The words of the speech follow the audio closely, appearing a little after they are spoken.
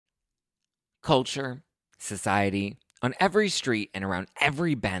Culture, society, on every street and around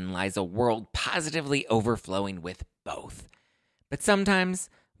every bend lies a world positively overflowing with both. But sometimes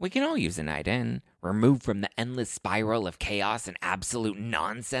we can all use a night in, removed from the endless spiral of chaos and absolute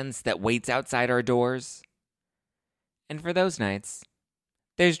nonsense that waits outside our doors. And for those nights,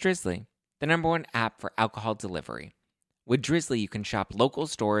 there's Drizzly, the #1 app for alcohol delivery. With Drizzly, you can shop local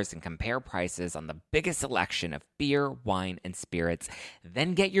stores and compare prices on the biggest selection of beer, wine, and spirits,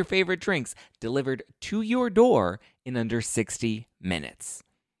 then get your favorite drinks delivered to your door in under 60 minutes.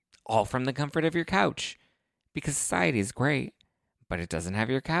 All from the comfort of your couch. Because society is great, but it doesn't have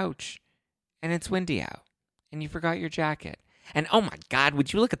your couch. And it's windy out. And you forgot your jacket. And oh my God,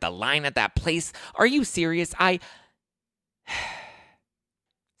 would you look at the line at that place? Are you serious?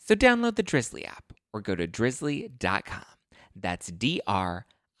 So download the Drizzly app or go to drizzly.com. That's DRIZLY.com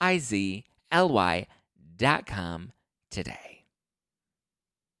today.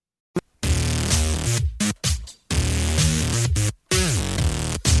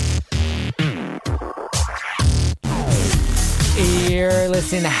 You're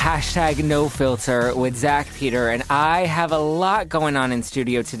listening to #NoFilter with Zach Peter, and I have a lot going on in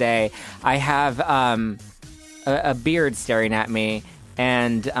studio today. I have a beard staring at me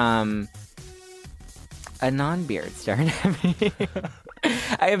and a non-beard staring at me.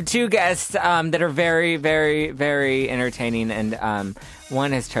 I have two guests that are very, very, very entertaining, and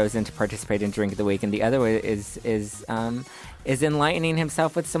one has chosen to participate in Drink of the Week, and the other is enlightening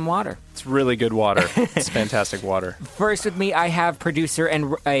himself with some water. It's really good water. It's fantastic water. First with me, I have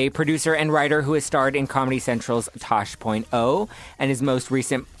a producer and writer who has starred in Comedy Central's Tosh.0, and his most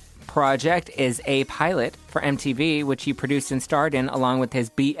recent project is a pilot for MTV, which he produced and starred in along with his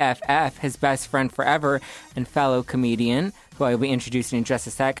BFF, his best friend forever, and fellow comedian, who I will be introducing in just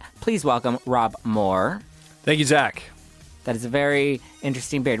a sec. Please welcome Rob Moore. Thank you, Zach. That is a very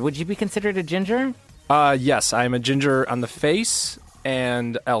interesting beard. Would you be considered a ginger? Yes, I'm a ginger on the face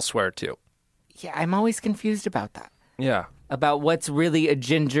and elsewhere, too. Yeah, I'm always confused about that. Yeah. About what's really a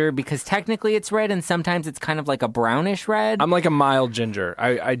ginger, because technically it's red and sometimes it's kind of like a brownish red. I'm like a mild ginger.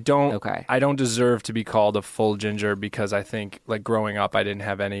 I don't Okay. I don't deserve to be called a full ginger because I think like growing up I didn't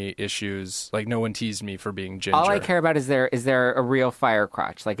have any issues. Like no one teased me for being ginger. All I care about is there a real fire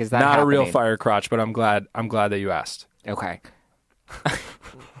crotch? Like, is that not happening? a real fire crotch, but I'm glad that you asked. Okay.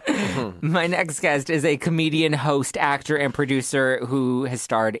 My next guest is a comedian, host, actor, and producer who has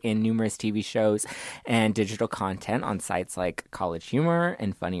starred in numerous TV shows and digital content on sites like College Humor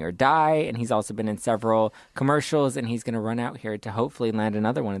and Funny or Die. And he's also been in several commercials, and he's going to run out here to hopefully land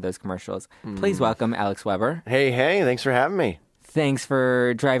another one of those commercials. Please welcome Alex Weber. Hey, thanks for having me. Thanks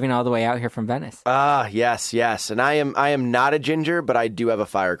for driving all the way out here from Venice. Yes. And I am not a ginger, but I do have a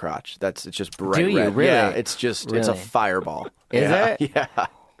fire crotch. It's just bright Do you red. really? Yeah, it's a fireball. Is yeah. it? Yeah.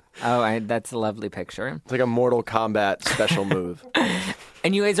 Oh, that's a lovely picture. It's like a Mortal Kombat special move.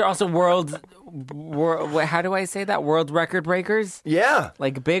 And you guys are also how do I say that? World record breakers? Yeah.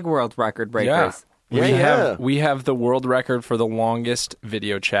 Like big world record breakers. Yeah. We have the world record for the longest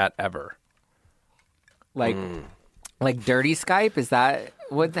video chat ever. Like dirty Skype? Is that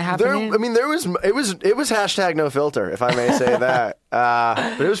what happened? It was #NoFilter, if I may say that.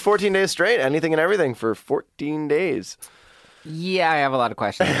 But it was 14 days straight, anything and everything for 14 days. Yeah, I have a lot of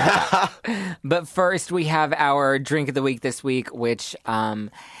questions about that. But first, we have our drink of the week this week, which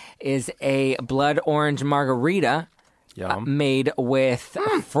is a blood orange margarita made with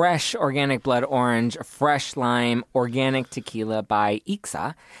fresh organic blood orange, fresh lime, organic tequila by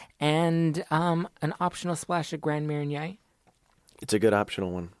Ixa, and an optional splash of Grand Marnier. It's a good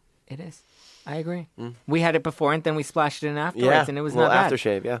optional one. It is. I agree. We had it before, and then we splashed it in afterwards, and it was not bad.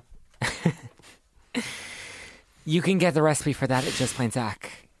 Aftershave, yeah. You can get the recipe for that at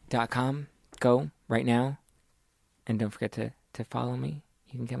justplainzach.com. Go right now. And don't forget to follow me.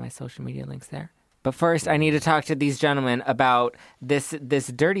 You can get my social media links there. But first, I need to talk to these gentlemen about this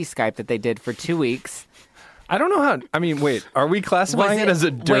dirty Skype that they did for 2 weeks. I don't know how. I mean, wait. Are we classifying it as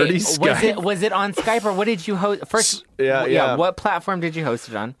a dirty Skype? Was it on Skype, or what did you host first? Yeah. What platform did you host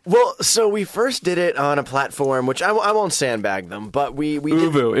it on? Well, so we first did it on a platform, which I won't sandbag them, but we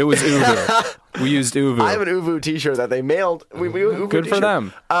Uvu. It was Uvu. We used Uvu. I have an Uvu T-shirt that they mailed. Uvu Good for t-shirt.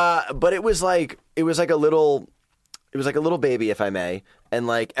 them. But it was like a little baby, if I may, and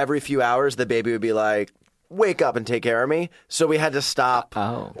like every few hours the baby would be like, wake up and take care of me. So we had to stop.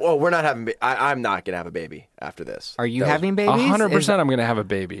 Oh. Well, we're not having. I'm not gonna have a baby after this. Are you having babies? 100%. I'm gonna have a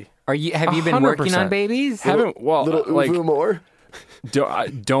baby. Have you been working on babies? Haven't. Well, little like Uvu more.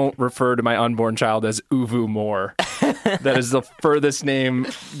 Don't refer to my unborn child as Uvu Moore. That is the furthest name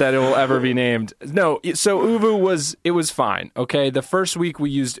that it will ever be named. No, so Uvu was fine. Okay, the first week we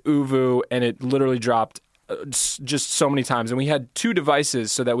used Uvu and it literally dropped just so many times, and we had 2 devices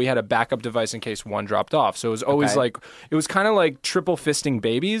so that we had a backup device in case one dropped off. So it was always like, it was kind of like triple fisting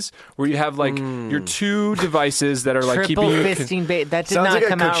babies, where you have like your 2 devices that are like Triple keeping you. fisting that did Sounds not like a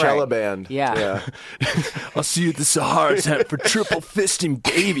come out Coachella right. band. Yeah. I'll see you at the Sahara tent for triple fisting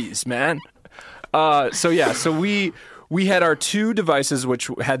babies, man. So we had our 2 devices, which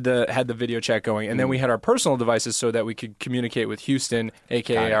had the video chat going, and then we had our personal devices so that we could communicate with Houston,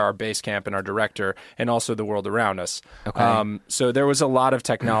 aka our base camp and our director, and also the world around us. Okay. So there was a lot of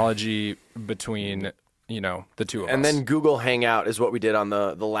technology between the 2 of us. And then Google Hangout is what we did on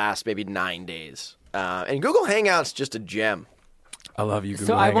the last maybe 9 days. And Google Hangout's just a gem. I love you, Google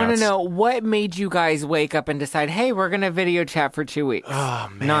So I want Hangouts. to know, what made you guys wake up and decide, hey, we're going to video chat for 2 weeks? Oh,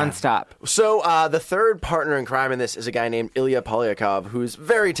 man. Nonstop. So the third partner in crime in this is a guy named Ilya Polyakov, who's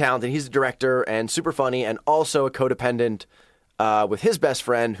very talented. He's a director and super funny, and also a codependent with his best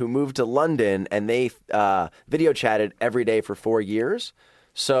friend who moved to London, and they video chatted every day for 4 years.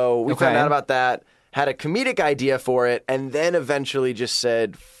 So we found out about that, had a comedic idea for it, and then eventually just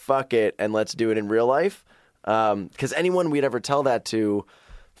said, fuck it, and let's do it in real life. Because anyone we'd ever tell that to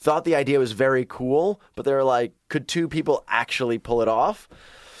thought the idea was very cool, but they were like, could 2 people actually pull it off?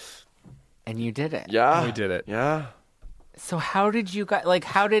 And you did it. Yeah. We did it. Yeah. So how did you guys,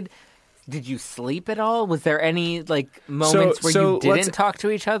 did you sleep at all? Was there any moments where you didn't talk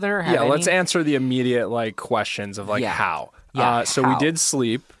to each other? Or have Let's any? answer the immediate questions of Yeah. how. Yeah, So how? we did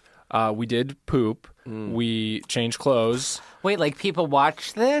sleep. We did poop. We changed clothes. Wait, people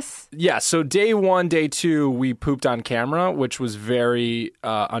watch this? Yeah, so day 1, day 2, we pooped on camera, which was very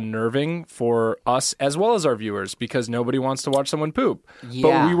unnerving for us as well as our viewers, because nobody wants to watch someone poop. Yeah.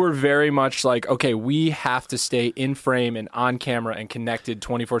 But we were very much like, okay, we have to stay in frame and on camera and connected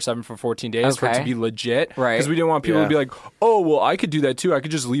 24/7 for 14 days for it to Okay. be legit. Right. Because we didn't want people Yeah. to be like, oh, well, I could do that too. I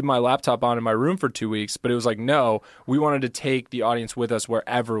could just leave my laptop on in my room for 2 weeks. But it was like, no, we wanted to take the audience with us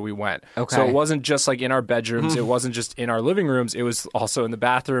wherever we went. Okay. So it wasn't just in our bedrooms. It wasn't just in our living rooms. It was also in the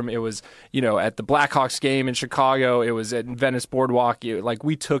bathroom. It was, at the Blackhawks game in Chicago. It was at Venice Boardwalk.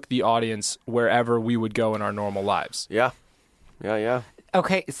 We took the audience wherever we would go in our normal lives. Yeah. Yeah.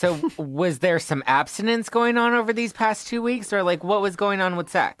 Okay, so was there some abstinence going on over these past 2 weeks, or what was going on with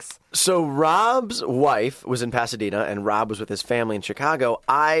sex? So Rob's wife was in Pasadena, and Rob was with his family in Chicago.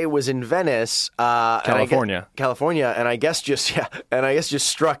 I was in Venice, California. and I guess just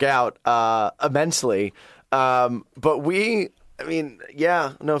struck out immensely. But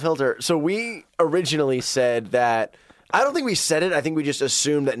no filter. So we originally said that. I don't think we said it. I think we just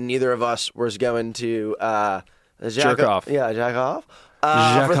assumed that neither of us was going to Jerk off. Yeah, jack off.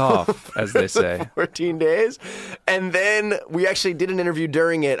 Jack for off, as they say. 14 days. And then we actually did an interview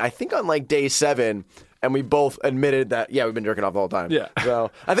during it, I think on day 7, and we both admitted that, we've been jerking off the whole time. Yeah.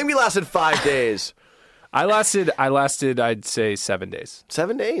 So I think we lasted 5 days. I lasted, I'd say 7 days.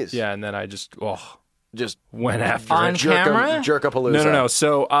 7 days. Yeah, and then I just went after On it. camera? Jerk-a-palooza. No.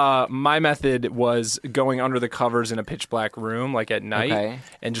 So my method was going under the covers in a pitch black room, at night, Okay.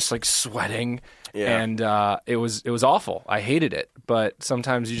 and just sweating. Yeah. And it was awful. I hated it. But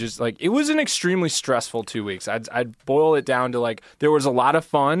sometimes you just it was an extremely stressful 2 weeks. I'd boil it down to there was a lot of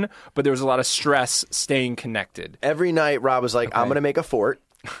fun, but there was a lot of stress staying connected. Every night, Rob was like, I'm going to make a fort.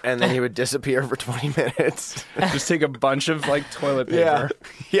 And then he would disappear for 20 minutes. Just take a bunch of toilet Yeah. paper.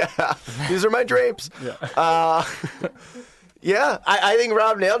 Yeah. These are my drapes. Yeah. Yeah. I think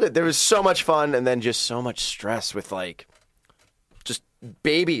Rob nailed it. There was so much fun and then just so much stress with just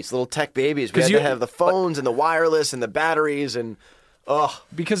babies, little tech babies. We had to have the phones and the wireless and the batteries and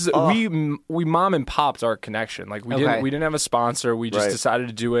Because we mom and popped our connection. We didn't have a sponsor. We just Right. decided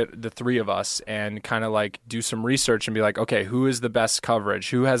to do it, the 3 of us, and kind of do some research and be like, okay, who is the best coverage?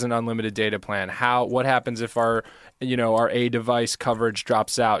 Who has an unlimited data plan? What happens if our A device coverage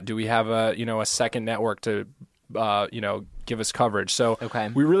drops out? Do we have a second network to give us coverage? So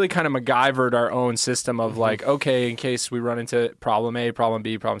we really kind of MacGyvered our own system of okay, in case we run into problem A, problem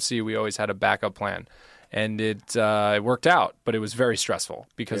B, problem C, we always had a backup plan. And it worked out, but it was very stressful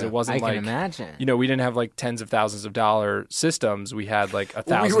because it wasn't I can imagine. we didn't have tens of thousands of dollar systems. We had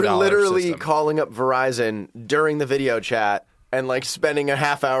 $1,000. we were literally system. calling up Verizon during the video chat and spending a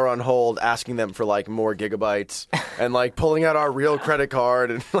half hour on hold asking them for more gigabytes and pulling out our real credit card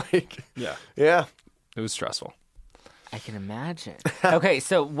and yeah. It was stressful. I can imagine. Okay,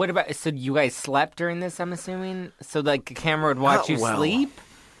 so what about? So you guys slept during this? I'm assuming. So the camera would watch you well. sleep.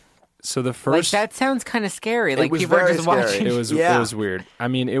 So the Like, first, that sounds kind of scary. Like, was people are very just scary. watching. it was weird. I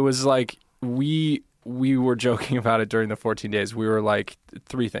mean, it was like we were joking about it during the 14 days. We were like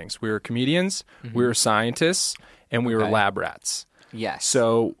three things: we were comedians, we were scientists, and we were Okay. lab rats. Yes.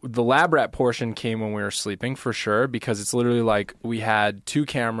 So the lab rat portion came when we were sleeping for sure, because it's literally like we had two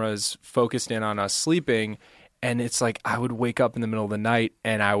cameras focused in on us sleeping, and it's like I would wake up in the middle of the night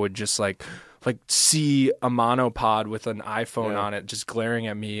and I would just like see a monopod with an iPhone on it just glaring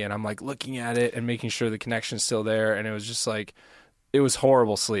at me, and I'm like looking at it and making sure the connection's still there, and it was just like it was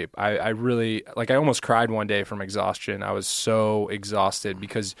horrible sleep. I really I almost cried one day from exhaustion. I was so exhausted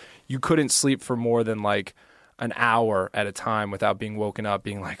because you couldn't sleep for more than like an hour at a time without being woken up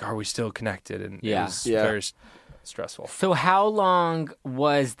being like, are we still connected? And it was very stressful. So how long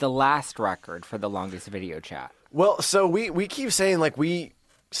was the last record for the longest video chat? Well, so we keep saying like we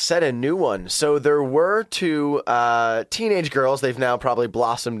set a new one. So there were two teenage girls. They've now probably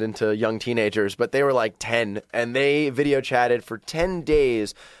blossomed into young teenagers, but they were like 10, and they video chatted for 10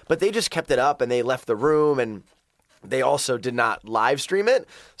 days, but they just kept it up and they left the room, and they also did not live stream it.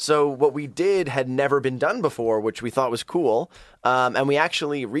 So what we did had never been done before, which we thought was cool. And we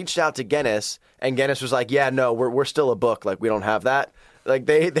actually reached out to Guinness, and Guinness was like, yeah, no, we're still a book. Like, we don't have that. Like,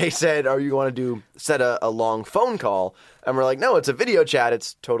 they said, are you going to set a long phone call? And we're like, no, it's a video chat.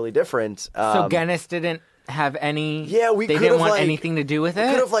 It's totally different. So Guinness didn't have any... Yeah, we They could didn't have, want like, anything to do with could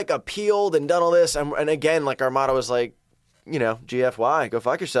it? have like appealed and done all this. And again, like, our motto was like, you know, GFY, go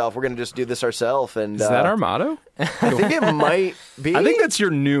fuck yourself. We're going to just do this ourselves. And Is that our motto? I think it might be. I think that's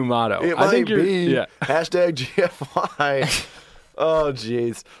your new motto. It I think might be. Yeah. Hashtag GFY. Oh,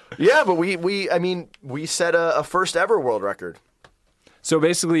 jeez. Yeah, but we set a first ever world record. So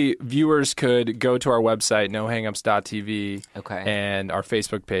basically, viewers could go to our website, nohangups.tv, Okay. and our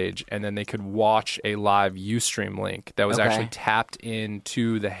Facebook page, and then they could watch a live Ustream link that was Okay. actually tapped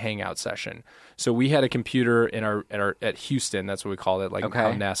into the Hangout session. So we had a computer at Houston. That's what we called it, like Okay.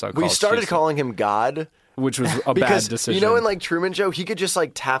 how NASA calls We started Houston, calling him God. which was a Because, bad decision. you know, in like Truman Show, he could just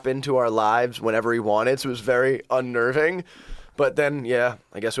like tap into our lives whenever he wanted. So it was very unnerving. But then, yeah,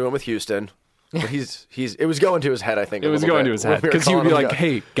 I guess we went with Houston. But it was going to his head, I think. It was going to his head because he would be like,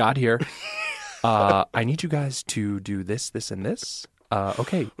 "Hey, "Hey, God here, I need you guys to do this, this, and this.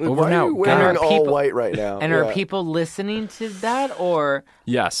 Okay, over why now." are you wearing God. all People- white right now?" And Yeah. are people listening to that, or...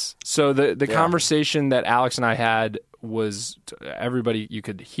 Yes. So the conversation that Alex and I had was everybody. You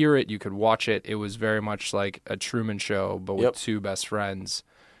could hear it, you could watch it. It was very much like a Truman Show, but with two best friends,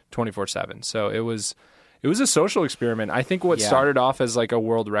 24/7. So it was a social experiment. I think what started off as like a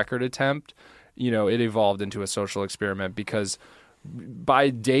world record attempt, it evolved into a social experiment because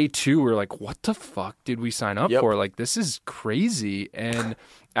by day 2 we were like, what the fuck did we sign up for? Like, this is crazy. And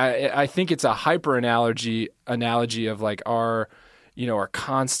I think it's a hyper analogy of like our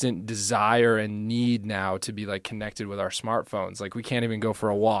constant desire and need now to be like connected with our smartphones. Like, we can't even go for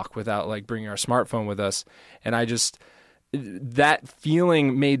a walk without like bringing our smartphone with us. And that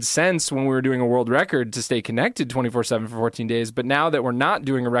feeling made sense when we were doing a world record to stay connected 24/7 for 14 days. But now that we're not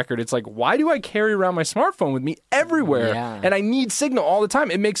doing a record, it's like, why do I carry around my smartphone with me everywhere? Yeah. And I need signal all the time.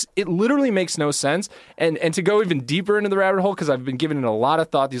 It literally makes no sense. And to go even deeper into the rabbit hole, because I've been giving it a lot of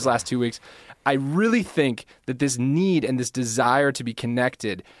thought these last 2 weeks, I really think that this need and this desire to be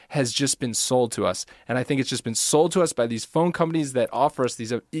connected has just been sold to us. And I think it's just been sold to us by these phone companies that offer us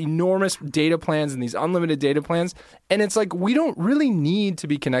these enormous data plans and these unlimited data plans. And it's like, we don't really need to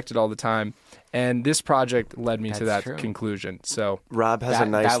be connected all the time. And this project led me to that That's true. conclusion. So Rob has That- a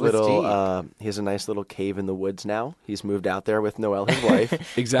nice that was little. He has a nice little cave in the woods now. He's moved out there with Noelle, his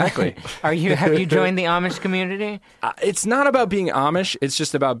wife. exactly. Have you joined the Amish community? It's not about being Amish. It's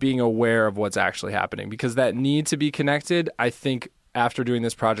just about being aware of what's actually happening, because that need to be connected, I think after doing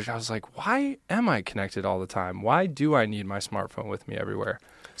this project, I was like, why am I connected all the time? Why do I need my smartphone with me everywhere?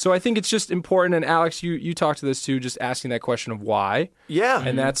 So I think it's just important. And Alex, you talked to this too, just asking that question of why. Yeah.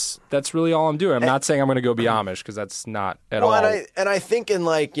 And that's really all I'm doing. I'm not saying I'm going to go be Amish, because that's not at all. And I think in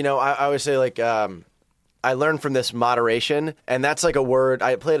like, I always say like, I learned from this moderation, and that's like a word.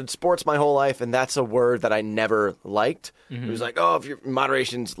 I played sports my whole life, and that's a word that I never liked. It was like, oh, if your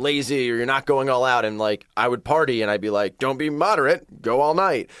moderation's lazy or you're not going all out, and like I would party and I'd be like, don't be moderate, go all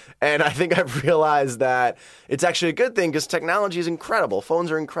night. And I think I've realized that it's actually a good thing because technology is incredible. Phones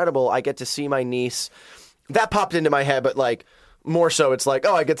are incredible. I get to see my niece. That popped into my head, but like more so it's like,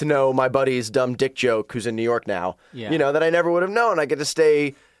 oh, I get to know my buddy's dumb dick joke who's in New York now, that I never would have known. I get to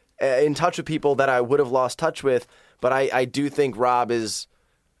stay in touch with people that I would have lost touch with. But I do think Rob is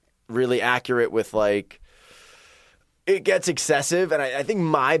really accurate with like, it gets excessive. And I think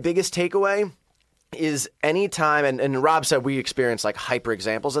my biggest takeaway is anytime, and Rob said we experience like hyper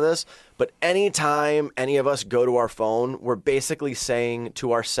examples of this, but anytime any of us go to our phone, we're basically saying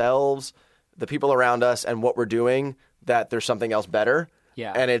to ourselves, the people around us, and what we're doing, that there's something else better.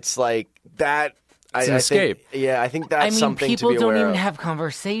 Yeah. And it's like that. It's an escape. I think that's something to be aware of. People don't even have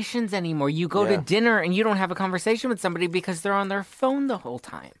conversations anymore. You go to dinner and you don't have a conversation with somebody because they're on their phone the whole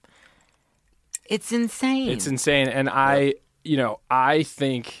time. It's insane. It's insane. And I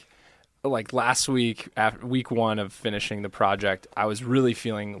think like last week, after week 1 of finishing the project, I was really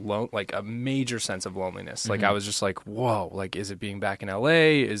feeling like a major sense of loneliness. Like I was just like, whoa, like, is it being back in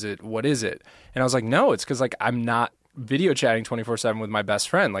LA? What is it? And I was like, no, it's because like I'm not video chatting 24/7 with my best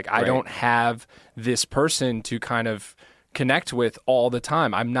friend. Like I don't have this person to kind of connect with all the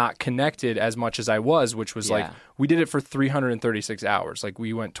time. I'm not connected as much as I was, which was like, we did it for 336 hours. Like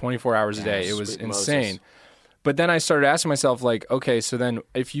we went 24 hours a day. It was insane. Moses. But then I started asking myself, like, okay, so then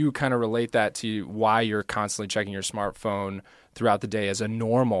if you kind of relate that to why you're constantly checking your smartphone throughout the day as a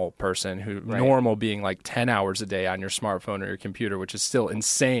normal person, normal being like 10 hours a day on your smartphone or your computer, which is still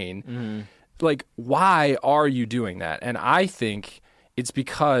insane. Like, why are you doing that? And I think it's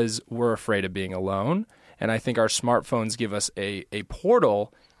because we're afraid of being alone. And I think our smartphones give us a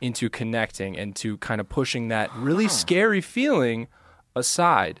portal into connecting and to kind of pushing that really scary feeling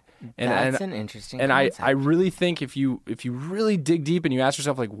aside. That's an interesting and concept. I really think if you really dig deep and you ask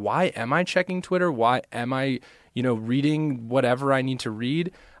yourself, like, why am I checking Twitter? Why am I, reading whatever I need to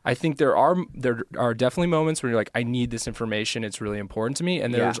read? I think there are definitely moments where you're like, I need this information. It's really important to me.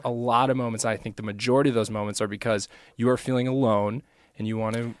 And there's a lot of moments. I think the majority of those moments are because you are feeling alone and you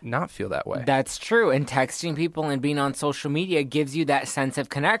want to not feel that way. That's true. And texting people and being on social media gives you that sense of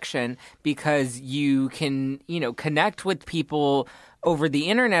connection because you can, connect with people over the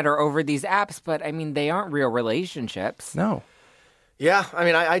internet or over these apps. But I mean, they aren't real relationships. No. Yeah, I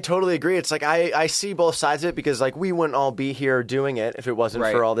mean, I totally agree. It's like I see both sides of it because like we wouldn't all be here doing it if it wasn't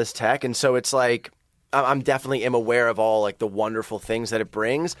for all this tech. And so it's like I'm definitely am aware of all like the wonderful things that it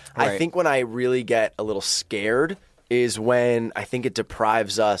brings. I think when I really get a little scared is when I think it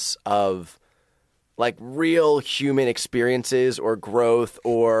deprives us of like real human experiences or growth,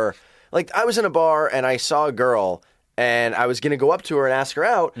 or like I was in a bar and I saw a girl and I was going to go up to her and ask her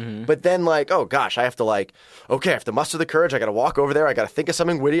out, but then like, oh gosh, I have to muster the courage. I got to walk over there. I got to think of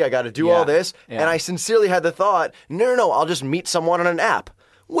something witty. I got to do all this. And I sincerely had the thought, no, I'll just meet someone on an app,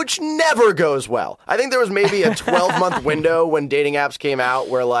 which never goes well. I think there was maybe a 12-month window when dating apps came out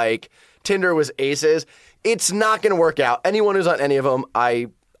where like Tinder was aces. It's not going to work out. Anyone who's on any of them,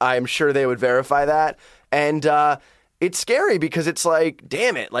 I'm sure they would verify that. And it's scary because it's like,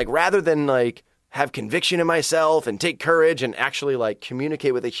 damn it, like rather than like have conviction in myself and take courage and actually like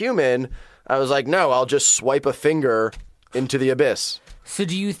communicate with a human, I was like, no, I'll just swipe a finger into the abyss. So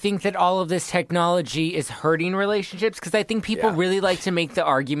do you think that all of this technology is hurting relationships? Because I think people really like to make the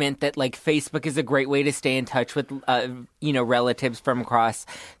argument that like Facebook is a great way to stay in touch with, relatives from across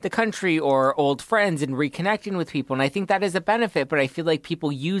the country or old friends and reconnecting with people. And I think that is a benefit, but I feel like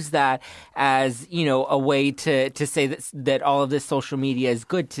people use that as, a way to say that all of this social media is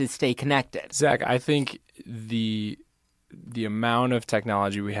good to stay connected. Zach, I think the amount of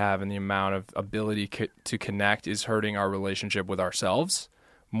technology we have and the amount of ability to connect is hurting our relationship with ourselves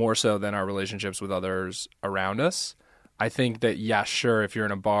more so than our relationships with others around us. I think that, sure, if you're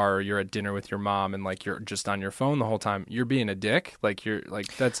in a bar or you're at dinner with your mom and like you're just on your phone the whole time, you're being a dick. Like you're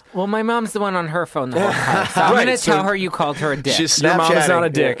like that's. Well, my mom's the one on her phone the whole time, so I'm going to tell her you called her a dick. Your mom is not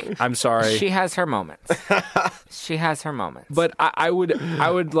a dick. I'm sorry. She has her moments. She has her moments. But I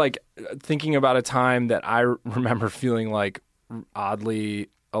would like thinking about a time that I remember feeling like oddly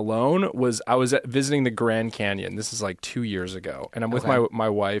alone was I was visiting the Grand Canyon. This is like 2 years ago, and I'm with my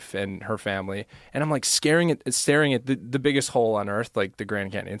wife and her family, and I'm like staring at the biggest hole on Earth, like the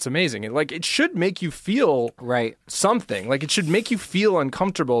Grand Canyon. It's amazing. It should make you feel something. Like it should make you feel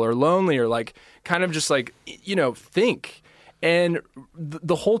uncomfortable or lonely or like kind of just like think. And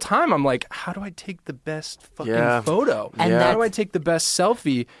the whole time I'm like, how do I take the best fucking photo? And how do I take the best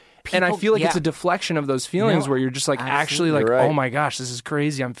selfie? And I feel like it's a deflection of those feelings where you're just like actually like, oh my gosh, this is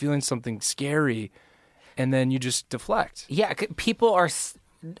crazy. I'm feeling something scary. And then you just deflect. Yeah, people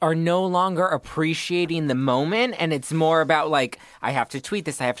are no longer appreciating the moment, and it's more about like, I have to tweet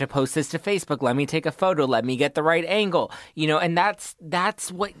this, I have to post this to Facebook, let me take a photo, let me get the right angle. And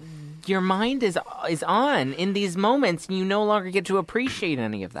that's what your mind is on in these moments, and you no longer get to appreciate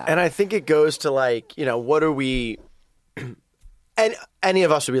any of that. And I think it goes to like, what are we and any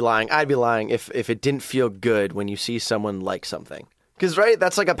of us would be lying. I'd be lying if it didn't feel good when you see someone like something. Because right,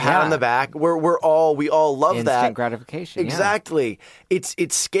 that's like a pat on the back. We all love Instant that gratification. Exactly.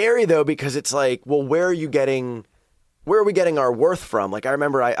 It's scary though because it's like, well, where are we getting our worth from? Like I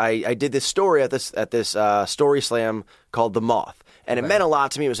remember I did this story at this story slam called The Moth, and it meant a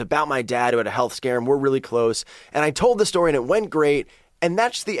lot to me. It was about my dad who had a health scare, and we're really close. And I told the story, and it went great. And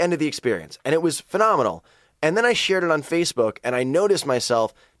that's the end of the experience, and it was phenomenal. And then I shared it on Facebook, and I noticed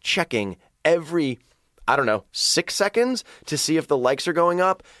myself checking every 6 seconds to see if the likes are going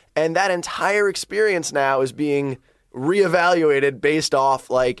up. And that entire experience now is being reevaluated based off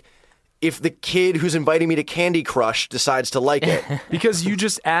like if the kid who's inviting me to Candy Crush decides to like it. Because you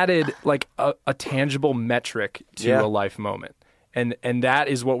just added like a tangible metric to a life moment. And that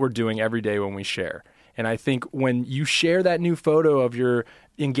is what we're doing every day when we share. And I think when you share that new photo of your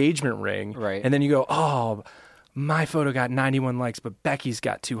engagement ring, right, and then you go, oh, my photo got 91 likes, but Becky's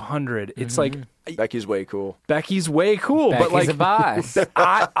got 200. It's like Becky's way cool. Becky's but like a boss.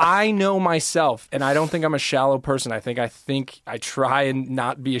 I know myself, and I don't think I'm a shallow person. I think I try and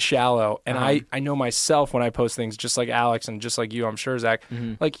not be a shallow, and I know myself when I post things, just like Alex and just like you, I'm sure, Zach.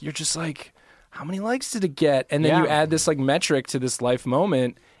 Like you're just like, how many likes did it get? And then you add this like metric to this life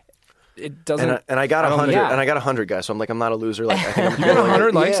moment. It doesn't. And I got 100. And I got 100 guys. So I'm like, I'm not a loser. Like I think I'm you got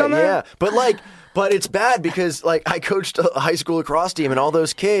 100 likes on that. Yeah, but it's bad because like I coached a high school lacrosse team, and all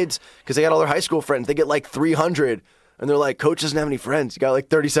those kids, because they got all their high school friends, they get like 300, and they're like, coach doesn't have any friends. You got like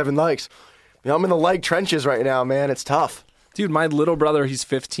 37 likes. You know, I'm in the like trenches right now, man. It's tough. Dude, my little brother, he's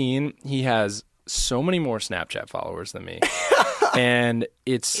 15. He has so many more Snapchat followers than me. And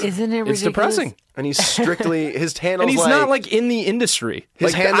it's depressing. And he's strictly his handle's and he's like, not like in the industry.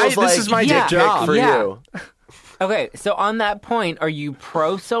 His handle's like, this is my dick job for you. Okay, so on that point, are you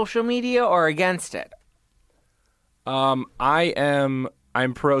pro social media or against it? I'm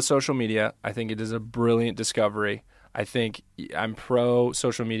pro social media. I think it is a brilliant discovery. I think I'm pro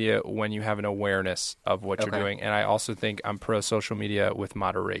social media when you have an awareness of what you're doing, and I also think I'm pro social media with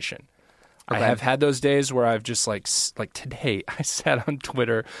moderation. Okay. I have had those days where I've just like today I sat on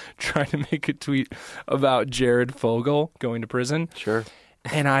Twitter trying to make a tweet about Jared Fogle going to prison. Sure.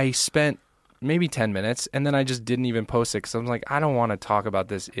 And I spent maybe 10 minutes, and then I just didn't even post it because I was like, I don't want to talk about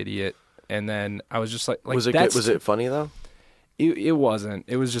this idiot. And then I was just like was it good? Was it funny though? It wasn't.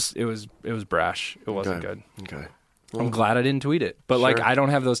 It was just it was brash. It wasn't good. Okay. I'm glad I didn't tweet it, but like I don't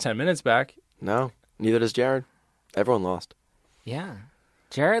have those 10 minutes back. No, neither does Jared. Everyone lost. Yeah.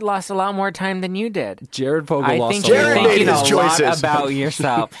 Jared lost a lot more time than you did. Jared Fogle lost. I think Jared you're made thinking his a choices lot about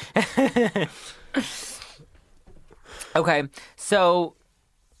yourself. Okay, so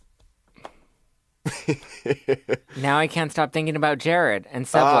now I can't stop thinking about Jared and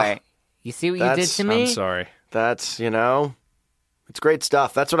Subway. You see what you did to me? I'm sorry. That's, it's great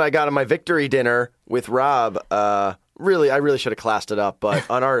stuff. That's what I got on my victory dinner with Rob. I really should have classed it up, but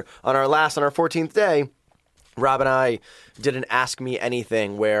on our 14th day, Rob and I did an Ask Me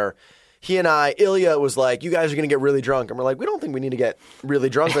Anything where Ilya was like, you guys are going to get really drunk. And we're like, we don't think we need to get really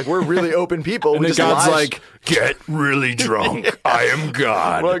drunk. Like, we're really open people. And we then God's like, get really drunk. I am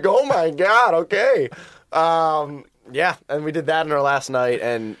God. We're like, oh my God, okay. Yeah, and we did that in our last night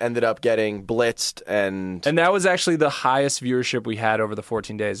and ended up getting blitzed. And that was actually the highest viewership we had over the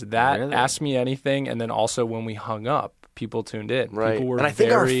 14 days. That Ask Me Anything, and then also when we hung up, people tuned in. Right. People were and I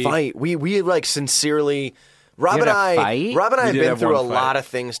think our fight, we like sincerely... Rob and I have been through a lot of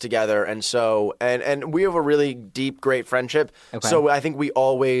things together, and so and we have a really deep, great friendship. Okay. So I think we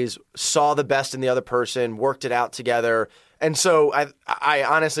always saw the best in the other person, worked it out together, and so I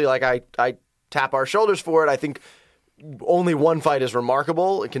honestly I tap our shoulders for it. I think only one fight is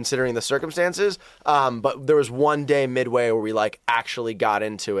remarkable considering the circumstances, but there was one day midway where we like actually got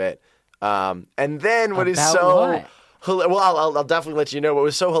into it, and then what is so. What? Well, I'll definitely let you know. What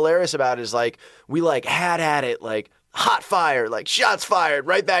was so hilarious about it is like we like had at it, like hot fire, like shots fired,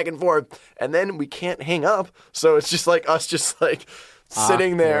 right back and forth, and then we can't hang up, so it's just like us, just like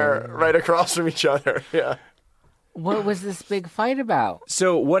sitting there right across from each other. Yeah. What was this big fight about?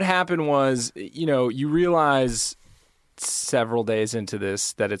 So what happened was, you realize several days into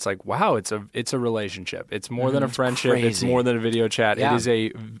this that it's like, wow, it's a relationship. It's more than a friendship. Crazy. It's more than a video chat. Yeah. It is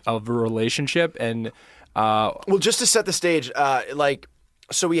a relationship and. Well, just to set the stage,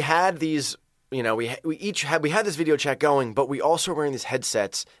 so we had these, we had this video chat going, but we also were wearing these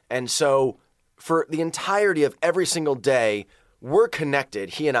headsets, and so for the entirety of every single day, we're connected,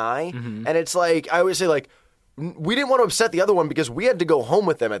 he and I, and it's like I always say, like, we didn't want to upset the other one because we had to go home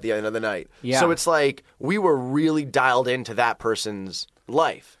with them at the end of the night. Yeah. So it's like we were really dialed into that person's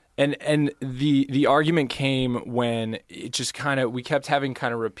life. And the argument came when it just we kept having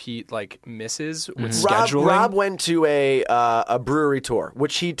kind of repeat like misses with scheduling. Rob went to a brewery tour,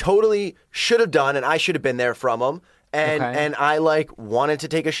 which he totally should have done, and I should have been there from him. And I like wanted to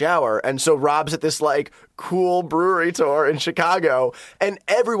take a shower. And so Rob's at this like cool brewery tour in Chicago. And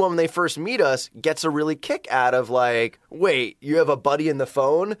everyone, when they first meet us, gets a really kick out of like, wait, you have a buddy in the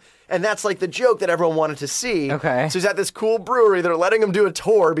phone? And that's like the joke that everyone wanted to see. Okay. So he's at this cool brewery. They're letting him do a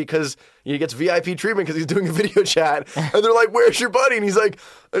tour because he gets VIP treatment because he's doing a video chat. And they're like, where's your buddy? And he's like,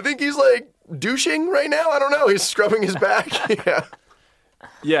 I think he's like douching right now. I don't know. He's scrubbing his back. Yeah.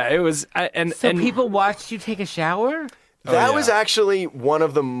 Yeah, it was. So people watched you take a shower? That was actually one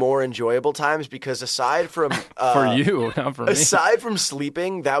of the more enjoyable times because aside from for you, not for me. Aside from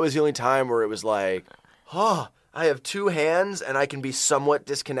sleeping, that was the only time where it was like, oh, I have two hands and I can be somewhat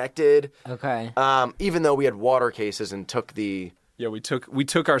disconnected. Okay. Even though we had water cases and took the. Yeah, we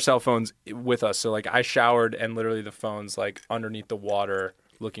took our cell phones with us. So like I showered and literally the phone's like underneath the water,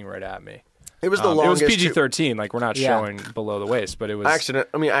 looking right at me. It was the longest. It was PG-13. Like we're not showing below the waist, but it was.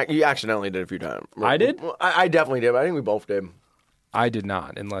 You accidentally did a few times. I did. I definitely did. I think we both did. I did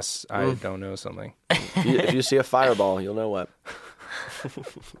not, unless I don't know something. If you see a fireball, you'll know what.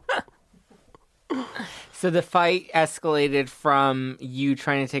 So the fight escalated from you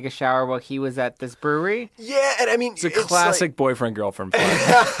trying to take a shower while he was at this brewery? Yeah, and I mean... It's a classic boyfriend-girlfriend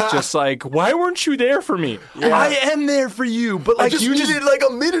fight. Just like, why weren't you there for me? Yeah. I am there for you, but like you needed like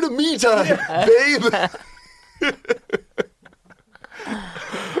a minute of me time, babe.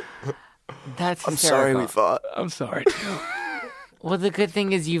 That's I'm sorry we fought. I'm sorry, too. Well, the good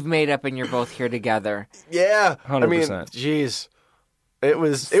thing is you've made up and you're both here together. Yeah. 100%. I mean, jeez. It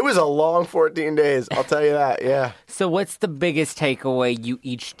was a long 14 days, I'll tell you that, yeah. So what's the biggest takeaway you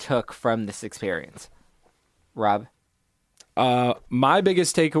each took from this experience? Rob? My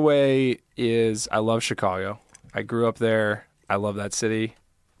biggest takeaway is I love Chicago. I grew up there. I love that city.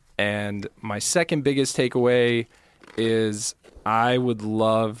 And my second biggest takeaway is I would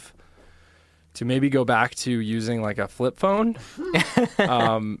love to maybe go back to using like a flip phone.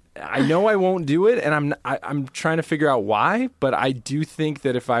 I know I won't do it, and I'm trying to figure out why. But I do think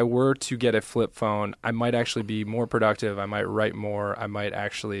that if I were to get a flip phone, I might actually be more productive. I might write more. I might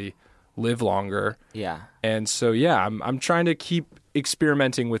actually live longer. Yeah. And so I'm trying to keep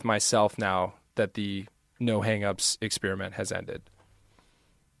experimenting with myself now that the no hangups experiment has ended.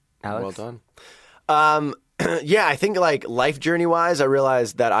 Alex? Well done. Yeah, I think like life journey wise, I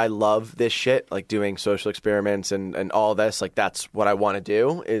realized that I love this shit, like doing social experiments and all this. Like that's what I want to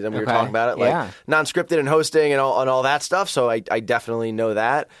do. And we were talking about it, like non-scripted and hosting and all that stuff. So I definitely know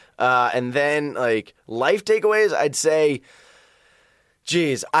that. And then like life takeaways, I'd say,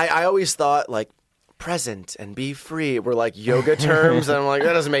 geez, I always thought like present and be free were like yoga terms. And I'm like,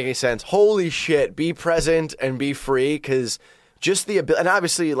 that doesn't make any sense. Holy shit, be present and be free. Because just the ability, and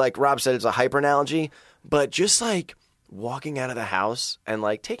obviously like Rob said, it's a hyper analogy. But just like walking out of the house and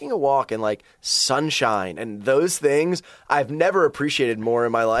like taking a walk and like sunshine and those things I've never appreciated more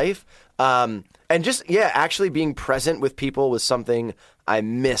in my life. And just, actually being present with people was something I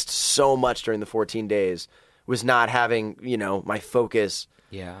missed so much during the 14 days, was not having, my focus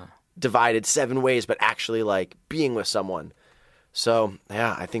divided 7 ways, but actually like being with someone. So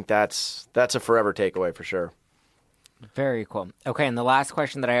yeah, I think that's a forever takeaway for sure. Very cool. Okay, and the last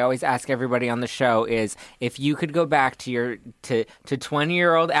question that I always ask everybody on the show is, if you could go back to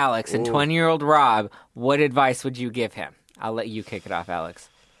 20-year-old Alex and 20-year-old Rob, what advice would you give him? I'll let you kick it off, Alex.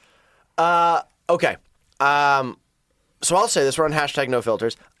 Okay. So I'll say this. We're on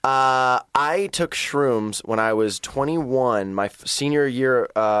 #NoFilters. I took shrooms when I was 21, my senior year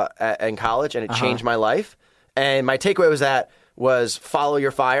in college, and it changed my life. And my takeaway was follow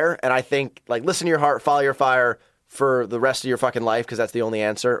your fire. And I think, like, listen to your heart, follow your fire for the rest of your fucking life, because that's the only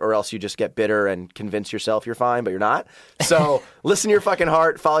answer, or else you just get bitter and convince yourself you're fine, but you're not. So listen to your fucking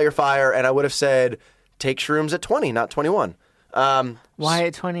heart, follow your fire, and I would have said take shrooms at 20, not 21. Why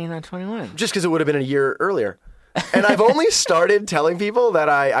at 20 and not 21? Just because it would have been a year earlier. And I've only started telling people that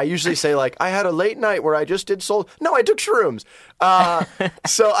I usually say, like, I had a late night where I just did soul. No, I took shrooms.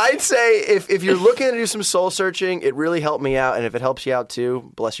 So I'd say if you're looking to do some soul searching, it really helped me out. And if it helps you out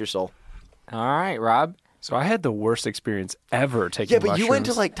too, bless your soul. All right, Rob. So I had the worst experience ever taking mushrooms. Yeah, but you went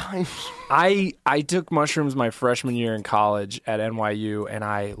to like time. I took mushrooms my freshman year in college at NYU, and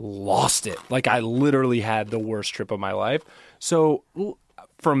I lost it. Like, I literally had the worst trip of my life. So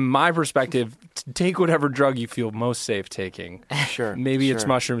from my perspective, take whatever drug you feel most safe taking. Sure. Maybe it's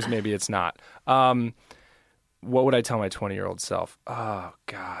mushrooms, maybe it's not. What would I tell my 20-year-old self? Oh,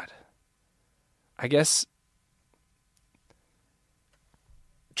 God. I guess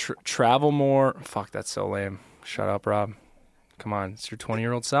travel more. Fuck, that's so lame. Shut up, Rob. Come on, it's your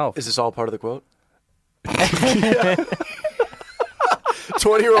 20-year-old self. Is this all part of the quote?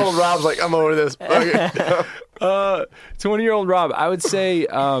 20-year-old Rob's like, I'm over this. Okay. 20-year-old Rob, I would say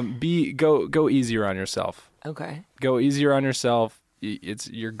go easier on yourself. Okay. Go easier on yourself.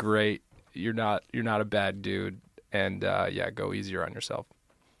 You're great. You're not a bad dude. And go easier on yourself.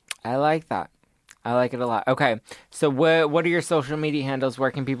 I like that. I like it a lot. Okay. So what are your social media handles?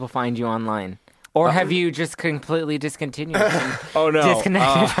 Where can people find you online? Or have you just completely discontinued? Oh, no.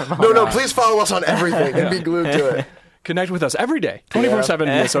 Disconnected from all No, that? please follow us on everything and be glued to it. Connect with us every day, 24/7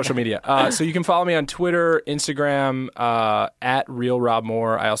 via social media. So you can follow me on Twitter, Instagram, at Real Rob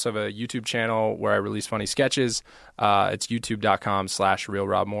Moore. I also have a YouTube channel where I release funny sketches. It's youtube.com/Real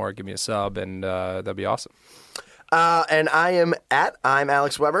Rob Moore. Give me a sub, and that'd be awesome. And I am at I'm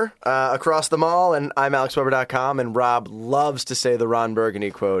Alex Weber across the mall, and I'm AlexWeber.com. And Rob loves to say the Ron Burgundy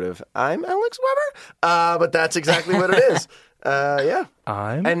quote of I'm Alex Weber, but that's exactly what it is. Yeah.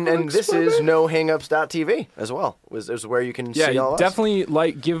 And this is nohangups.tv as well. Is where you can see all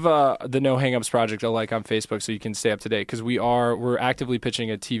definitely give the No Hangups project a like on Facebook so you can stay up to date, because we're actively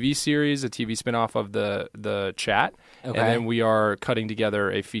pitching a TV series, a TV spinoff of the chat, and then we are cutting together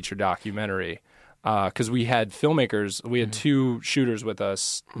a feature documentary. Because we had filmmakers, we had two shooters with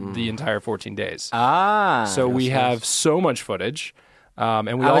us the entire 14 days. So we have so much footage.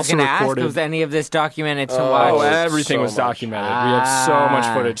 And we I was also going to ask, recorded. was any of this documented to watch? Oh, everything so was much. documented. We have so much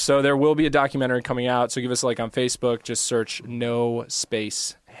footage. So there will be a documentary coming out. So give us a like on Facebook. Just search No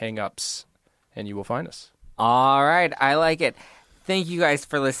Space Hangups, and you will find us. All right. I like it. Thank you guys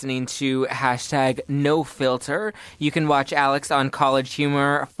for listening to #NoFilter. You can watch Alex on College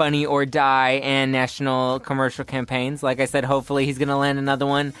Humor, Funny or Die, and national commercial campaigns. Like I said, hopefully he's going to land another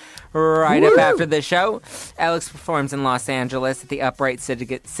one right up after the show. Alex performs in Los Angeles at the Upright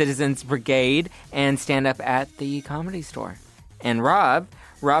Citizens Brigade and stand-up at the Comedy Store. And Rob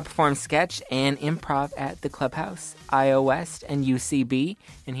performs sketch and improv at the Clubhouse, IO West, and UCB.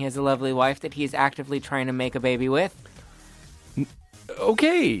 And he has a lovely wife that he is actively trying to make a baby with.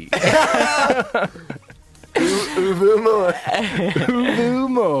 Okay. Uvu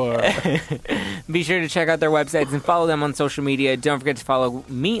more. Be sure to check out their websites and follow them on social media. Don't forget to follow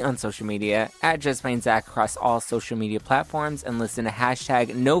me on social media at JustPlainZach across all social media platforms, and listen to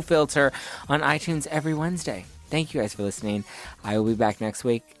 #NoFilter on iTunes every Wednesday. Thank you guys for listening. I will be back next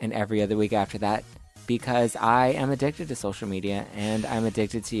week and every other week after that, because I am addicted to social media and I'm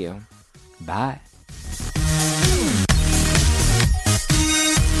addicted to you. Bye.